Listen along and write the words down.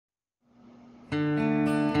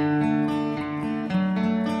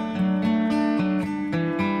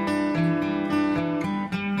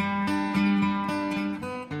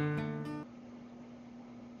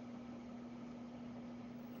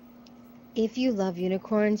If you love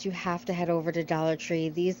unicorns, you have to head over to Dollar Tree.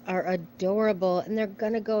 These are adorable and they're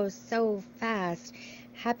gonna go so fast.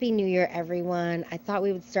 Happy New Year, everyone. I thought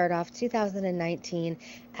we would start off 2019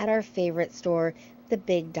 at our favorite store, the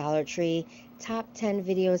Big Dollar Tree. Top 10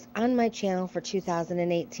 videos on my channel for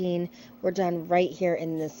 2018 were done right here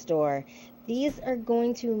in this store. These are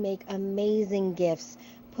going to make amazing gifts.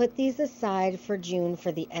 Put these aside for June,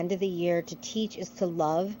 for the end of the year. To teach is to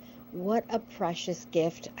love. What a precious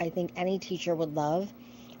gift. I think any teacher would love.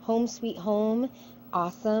 Home Sweet Home,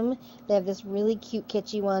 awesome. They have this really cute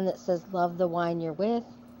kitschy one that says love the wine you're with.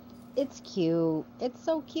 It's cute. It's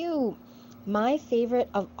so cute. My favorite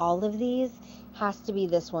of all of these has to be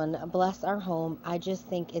this one, Bless Our Home. I just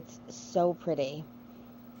think it's so pretty.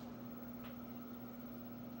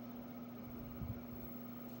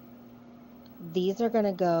 These are going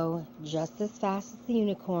to go just as fast as the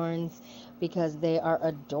unicorns because they are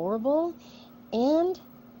adorable and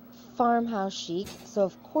farmhouse chic, so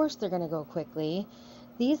of course they're going to go quickly.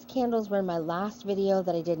 These candles were in my last video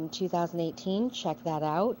that I did in 2018. Check that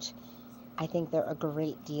out. I think they're a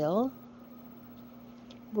great deal.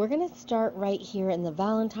 We're going to start right here in the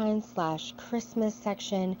Valentine's/Christmas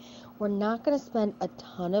section. We're not going to spend a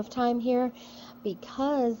ton of time here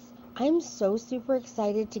because I'm so super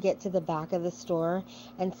excited to get to the back of the store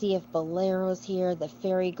and see if Bolero's here, the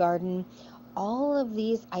Fairy Garden. All of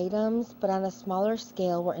these items, but on a smaller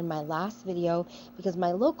scale, were in my last video because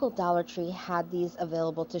my local Dollar Tree had these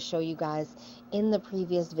available to show you guys in the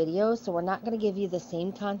previous video. So we're not going to give you the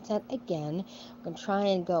same content again. I'm going to try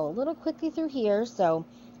and go a little quickly through here. So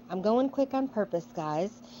I'm going quick on purpose,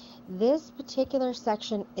 guys. This particular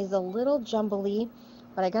section is a little jumbly,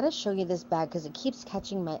 but I got to show you this bag because it keeps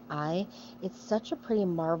catching my eye. It's such a pretty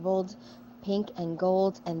marbled pink and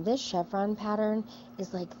gold, and this chevron pattern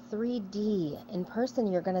is like 3D. In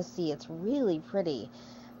person, you're going to see it's really pretty.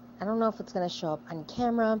 I don't know if it's going to show up on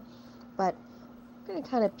camera, but I'm going to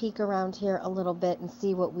kind of peek around here a little bit and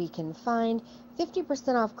see what we can find.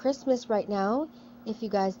 50% off Christmas right now. If you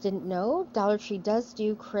guys didn't know, Dollar Tree does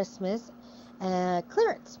do Christmas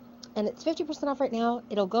clearance, and it's 50% off right now.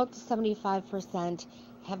 It'll go up to 75%.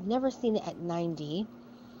 Have never seen it at 90%.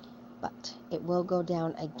 But it will go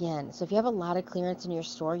down again. So if you have a lot of clearance in your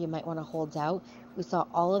store, you might want to hold out. We saw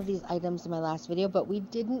all of these items in my last video, but we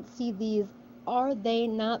didn't see these. Are they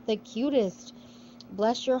not the cutest?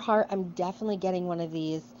 Bless your heart, I'm definitely getting one of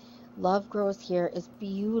these. Love Grows Here is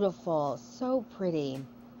beautiful, so pretty.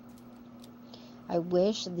 I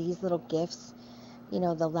wish these little gifts, you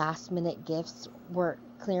know, the last minute gifts were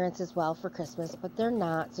clearance as well for Christmas, but they're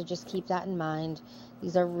not, so just keep that in mind.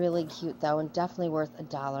 These are really cute though, and definitely worth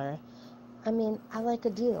 $1. I mean, I like a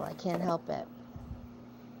deal. I can't help it.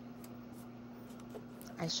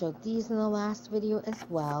 I showed these in the last video as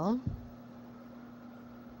well.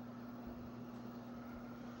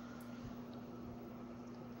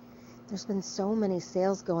 There's been so many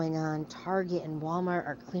sales going on. Target and Walmart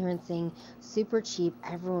are clearancing super cheap.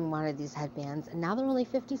 Everyone wanted these headbands, and now they're only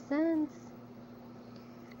 50 cents.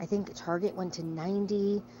 I think Target went to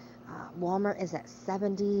 90. Walmart is at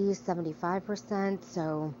 70, 75%.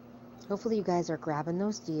 So hopefully you guys are grabbing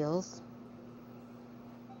those deals.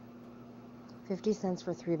 50 cents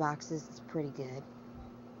for 3 boxes is pretty good.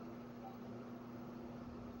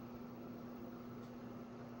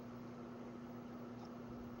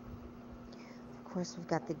 Of course, we've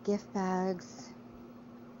got the gift bags.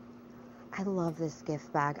 I love this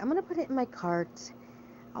gift bag. I'm going to put it in my cart.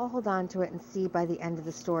 I'll hold on to it and see by the end of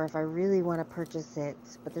the store if I really want to purchase it.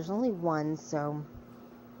 But there's only one, so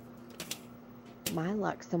my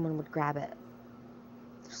luck, someone would grab it.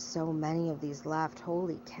 There's so many of these left.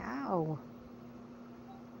 Holy cow.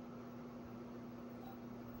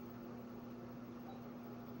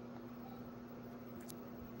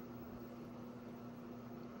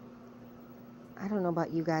 I don't know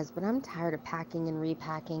about you guys, but I'm tired of packing and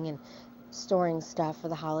repacking and storing stuff for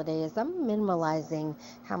the holidays. I'm minimalizing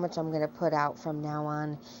how much I'm going to put out from now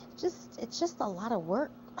on. It's just a lot of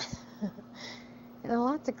work and a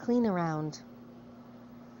lot to clean around.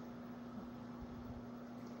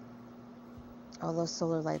 Oh, those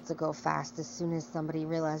solar lights will go fast as soon as somebody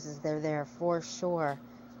realizes they're there, for sure.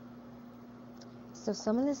 So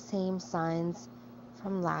some of the same signs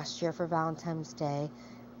from last year for Valentine's Day.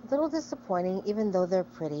 A little disappointing, even though they're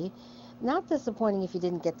pretty. Not disappointing if you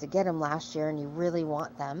didn't get to get them last year and you really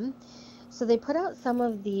want them. So they put out some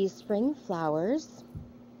of the spring flowers.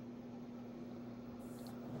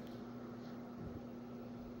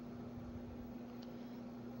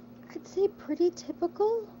 I'd say pretty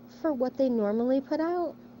typical for what they normally put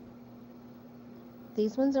out.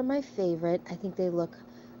 These ones are my favorite. I think they look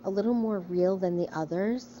a little more real than the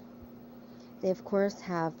others. They of course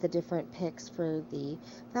have the different picks for the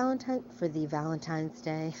Valentine's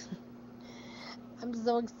Day. I'm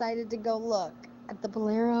so excited to go look at the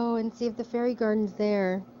Bolero and see if the fairy garden's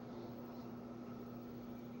there.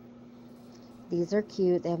 These are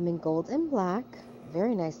cute. They have them in gold and black.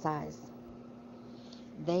 Very nice size.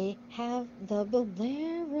 They have the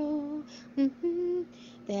Bolero.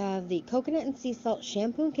 They have the coconut and sea salt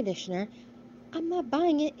shampoo and conditioner. I'm not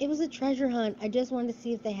buying it. It was a treasure hunt. I just wanted to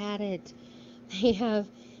see if they had it. They have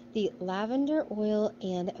the lavender oil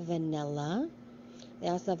and vanilla. They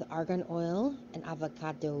also have the argan oil and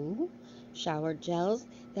avocado shower gels.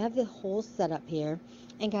 They have the whole setup here.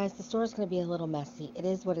 And guys, the store is going to be a little messy. It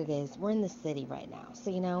is what it is. We're in the city right now.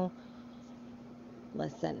 So,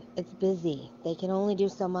 listen, it's busy. They can only do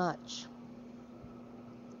so much.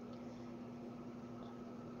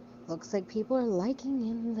 Looks like people are liking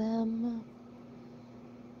in them.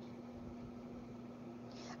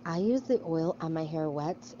 I use the oil on my hair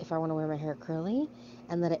wet if I want to wear my hair curly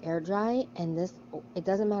and let it air dry, and it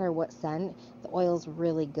doesn't matter what scent, the oil's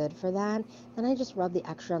really good for that. Then I just rub the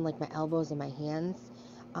extra on like my elbows and my hands.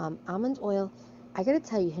 Almond oil, I gotta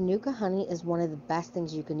tell you, Hanukkah honey is one of the best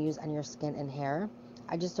things you can use on your skin and hair.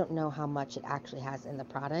 I just don't know how much it actually has in the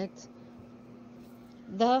product.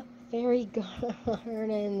 The fairy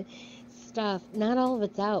garden stuff, not all of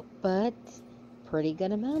it's out, but pretty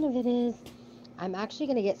good amount of it is. I'm actually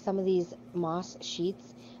going to get some of these moss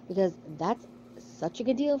sheets because that's such a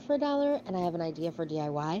good deal for $1, and I have an idea for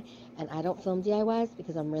DIY, and I don't film DIYs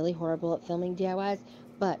because I'm really horrible at filming DIYs,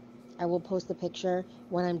 but I will post a picture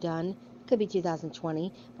when I'm done. Could be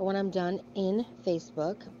 2020, but when I'm done in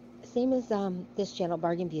Facebook, same as this channel,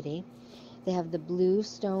 Bargain Beauty. They have the blue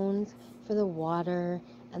stones for the water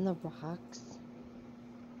and the rocks.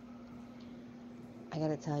 I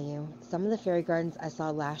gotta tell you, some of the fairy gardens I saw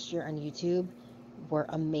last year on YouTube were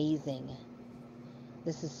amazing.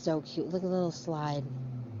 This is so cute. Look at the little slide.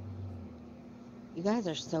 You guys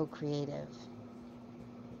are so creative.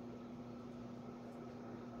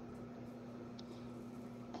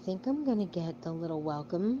 I think I'm gonna get the little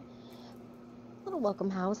welcome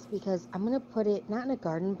house because I'm gonna put it not in a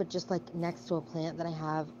garden but just like next to a plant that I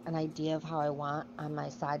have an idea of how I want on my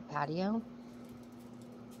side patio.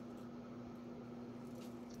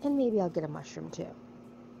 And maybe I'll get a mushroom too.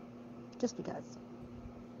 Just because.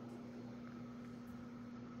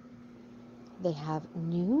 They have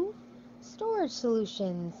new storage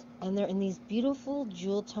solutions, and they're in these beautiful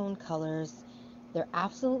jewel tone colors. They're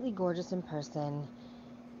absolutely gorgeous in person.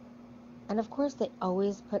 And of course, they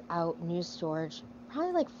always put out new storage,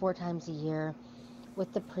 probably like 4 times a year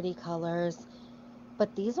with the pretty colors.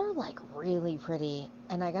 But these are like really pretty.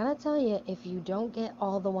 And I gotta tell you, if you don't get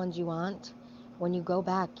all the ones you want, when you go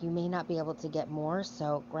back, you may not be able to get more.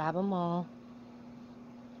 So grab them all.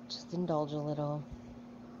 Just indulge a little.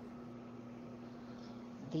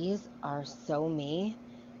 These are so me.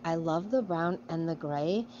 I love the brown and the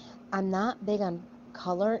gray. I'm not big on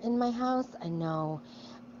color in my house. I know.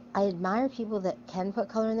 I admire people that can put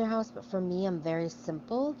color in their house, but for me, I'm very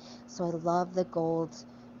simple. So I love the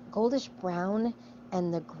goldish brown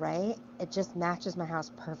and the gray. It just matches my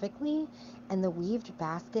house perfectly. And the weaved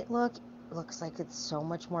basket looks like it's so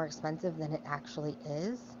much more expensive than it actually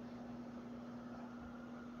is.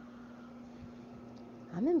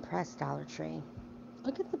 I'm impressed, Dollar Tree.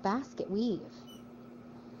 Look at the basket weave.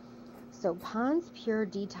 So Pond's Pure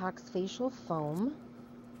Detox Facial Foam.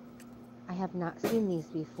 I have not seen these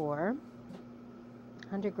before.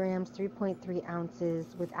 100 grams, 3.3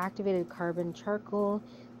 ounces with activated carbon charcoal.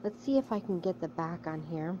 Let's see if I can get the back on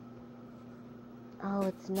here. Oh,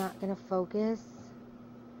 it's not going to focus.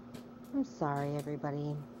 I'm sorry,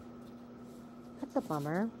 everybody. That's a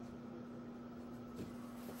bummer.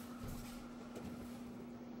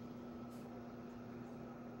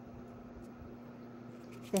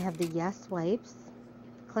 They have the Yes wipes,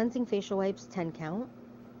 cleansing facial wipes, 10 count.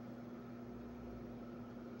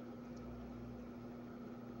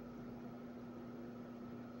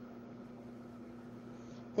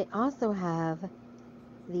 They also have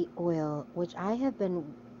the oil, which I have been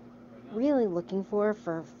really looking for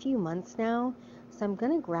a few months now. So I'm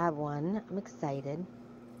going to grab one. I'm excited.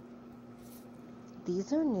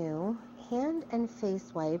 These are new. Hand and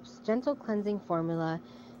face wipes, gentle cleansing formula.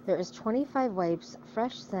 There is 25 wipes,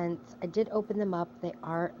 fresh scents. I did open them up. They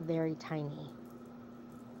are very tiny.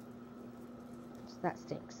 So that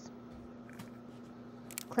stinks.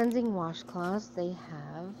 Cleansing washcloths. They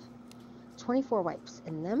have 24 wipes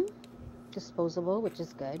in them. Disposable, which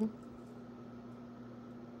is good.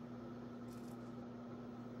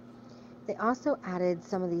 They also added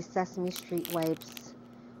some of these Sesame Street wipes.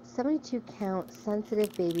 72 count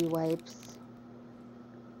sensitive baby wipes.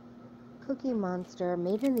 Cookie Monster,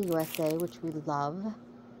 made in the USA, which we love.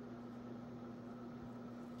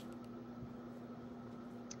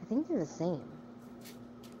 I think they're the same.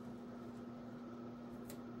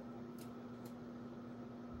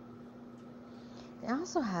 They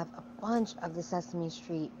also have a bunch of the Sesame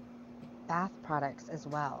Street bath products as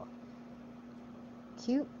well.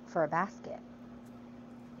 Cute for a basket.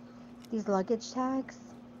 These luggage tags,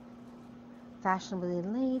 fashionably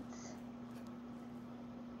late.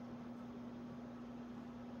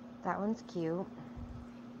 That one's cute.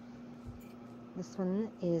 This one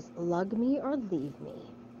is Lug Me or Leave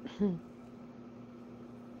Me.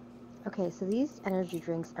 Okay, so these energy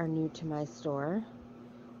drinks are new to my store.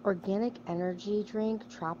 Organic energy drink,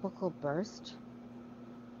 Tropical Burst.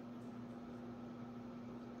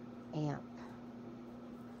 Amp.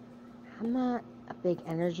 I'm not a big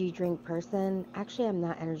energy drink person. Actually, I'm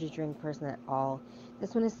not energy drink person at all.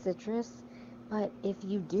 This one is citrus, but if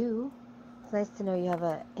you do, it's nice to know you have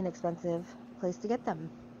an inexpensive place to get them.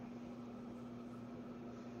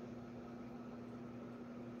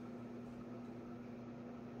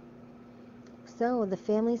 So the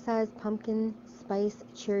family-sized pumpkin spice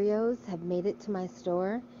Cheerios have made it to my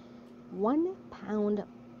store. 1 pound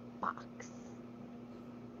box.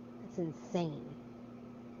 That's insane.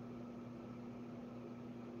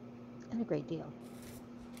 And a great deal.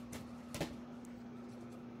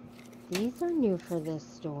 These are new for this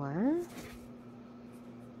store.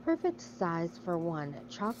 Perfect size for one.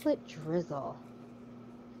 Chocolate drizzle.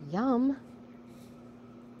 Yum.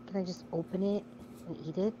 Can I just open it and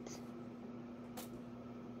eat it?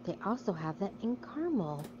 They also have that in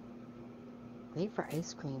caramel. Great for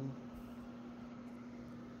ice cream.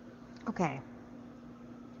 Okay.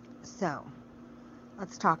 So,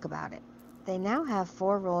 let's talk about it. They now have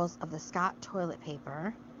 4 rolls of the Scott toilet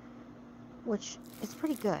paper, which is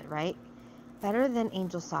pretty good, right? Better than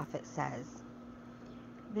Angel Soft, it says.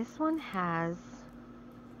 This one has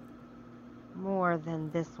more than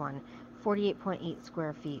this one, 48.8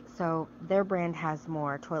 square feet. So their brand has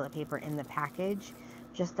more toilet paper in the package,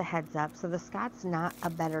 just a heads up. So the Scott's not a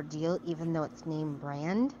better deal, even though it's name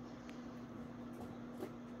brand.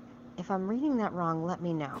 If I'm reading that wrong, let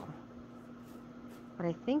me know. But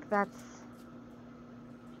I think that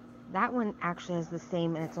one actually is the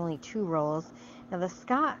same, and it's only 2 rolls. Now the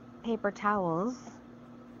Scott paper towels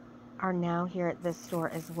are now here at this store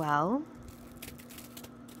as well.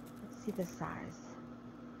 Let's see the size.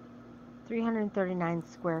 339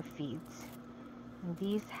 square feet. And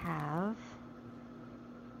these have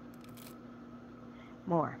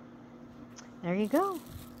more. There you go.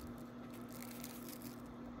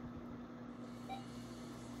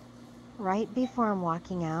 Right before I'm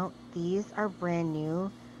walking out, these are brand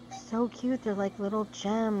new. So cute. They're like little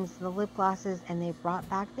gems, the lip glosses, and they brought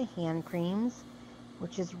back the hand creams,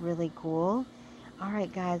 which is really cool.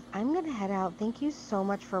 Alright guys, I'm going to head out. Thank you so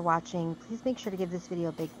much for watching. Please make sure to give this video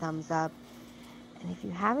a big thumbs up. And if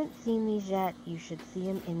you haven't seen these yet, you should see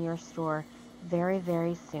them in your store very,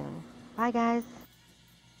 very soon. Bye guys.